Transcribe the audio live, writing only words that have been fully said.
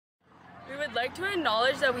would like to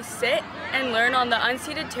acknowledge that we sit and learn on the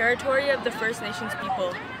unceded territory of the First Nations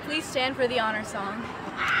people. Please stand for the honor song.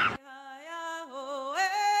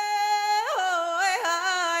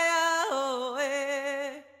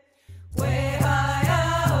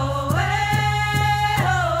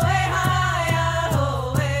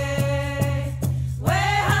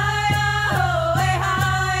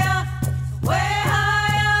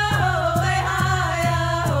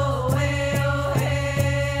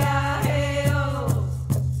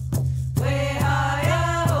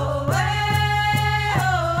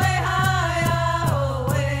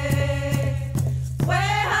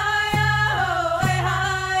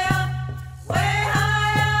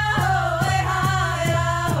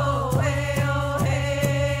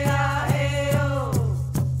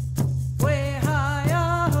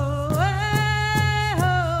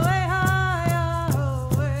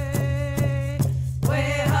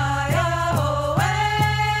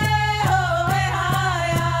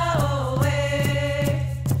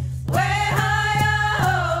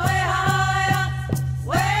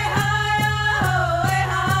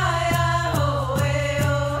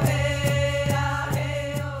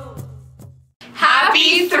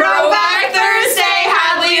 Happy Throwback Thursday,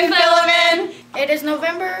 Hadley and Philemon! It is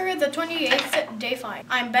November the 28th, day 5.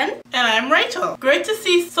 I'm Ben. And I'm Rachel. Great to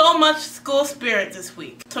see so much school spirit this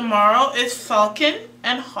week. Tomorrow is Falcon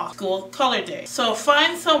and Hawk School Color Day. So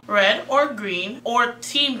find some red or green or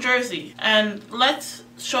team jersey and let's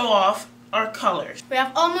show off our colors. We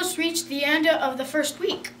have almost reached the end of the first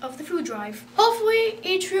week of the food drive. Hopefully,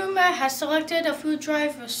 each room has selected a food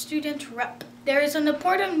drive student rep. There is an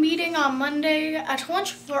important meeting on Monday at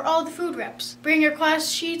lunch for all the food reps. Bring your class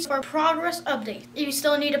sheets for progress update. If you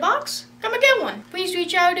still need a box, come and get one. Please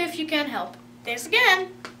reach out if you can help. Thanks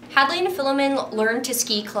again. Hadley and Philemon Learn to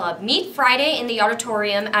Ski Club. Meet Friday in the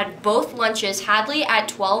auditorium at both lunches, Hadley at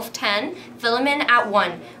 12:10, Philemon at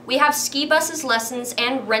 1. We have ski buses, lessons,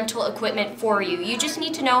 and rental equipment for you. You just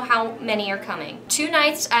need to know how many are coming. 2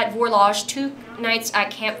 nights at Vorlage, 2 nights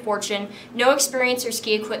at Camp Fortune. No experience or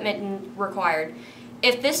ski equipment required.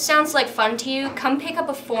 If this sounds like fun to you, come pick up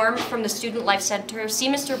a form from the Student Life Center. See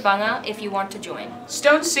Mr. Bunga if you want to join.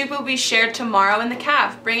 Stone soup will be shared tomorrow in the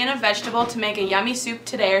caf. Bring in a vegetable to make a yummy soup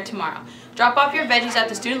today or tomorrow. Drop off your veggies at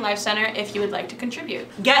the Student Life Center if you would like to contribute.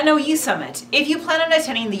 Get No U Summit. If you plan on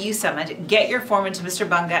attending the U Summit, get your form into Mr.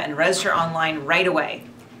 Bunga and register online right away.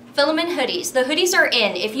 Philemon hoodies. The hoodies are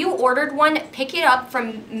in. If you ordered one, pick it up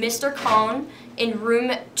from Mr. Kahn in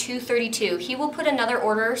room 232. He will put another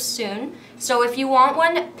order soon, so if you want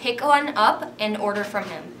one, pick one up and order from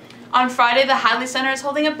him. On Friday, the Hadley Center is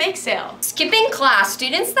holding a bake sale. Skipping class.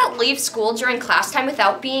 Students that leave school during class time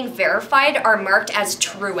without being verified are marked as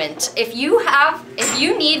truant. If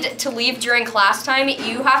you need to leave during class time,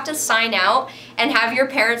 you have to sign out and have your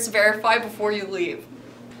parents verify before you leave.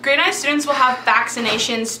 Grade 9 students will have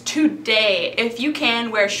vaccinations today. If you can,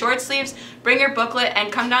 wear short sleeves, bring your booklet,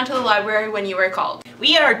 and come down to the library when you are called.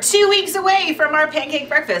 We are 2 weeks away from our pancake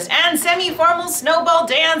breakfast and semi-formal snowball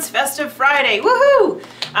dance festive Friday. Woohoo!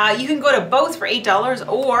 You can go to both for $8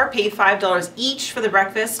 or pay $5 each for the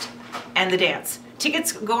breakfast and the dance.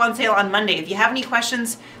 Tickets go on sale on Monday. If you have any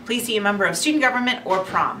questions, please see a member of student government or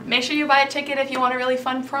prom. Make sure you buy a ticket if you want a really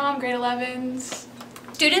fun prom, grade 11s.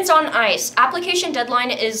 Students on ice. Application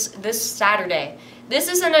deadline is this Saturday. This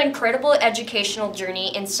is an incredible educational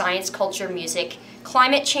journey in science, culture, music,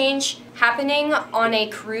 climate change, happening on a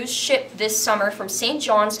cruise ship this summer from St.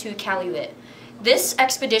 John's to Calumet. This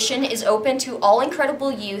expedition is open to all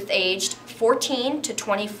incredible youth aged 14 to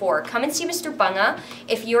 24. Come and see Mr. Bunga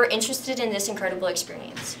if you're interested in this incredible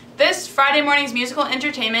experience. This Friday morning's musical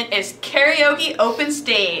entertainment is Karaoke Open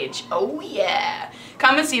Stage. Oh yeah!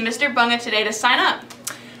 Come and see Mr. Bunga today to sign up.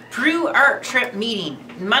 Peru Art Trip Meeting.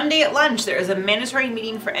 Monday at lunch, there is a mandatory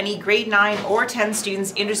meeting for any grade 9 or 10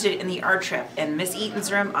 students interested in the art trip in Miss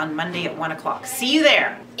Eaton's room on Monday at 1 o'clock. See you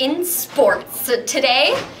there. In sports,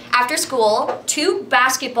 today, after school, 2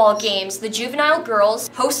 basketball games. The juvenile girls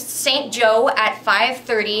host St. Joe at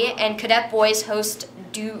 5:30 and cadet boys host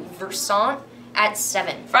Du Versant at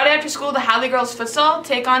 7. Friday after school, the Hadley girls futsal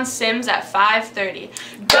take on Sims at 5:30.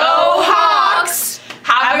 Go Hawks!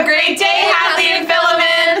 Have a great day, Hadley and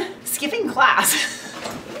Philemon! Skipping class.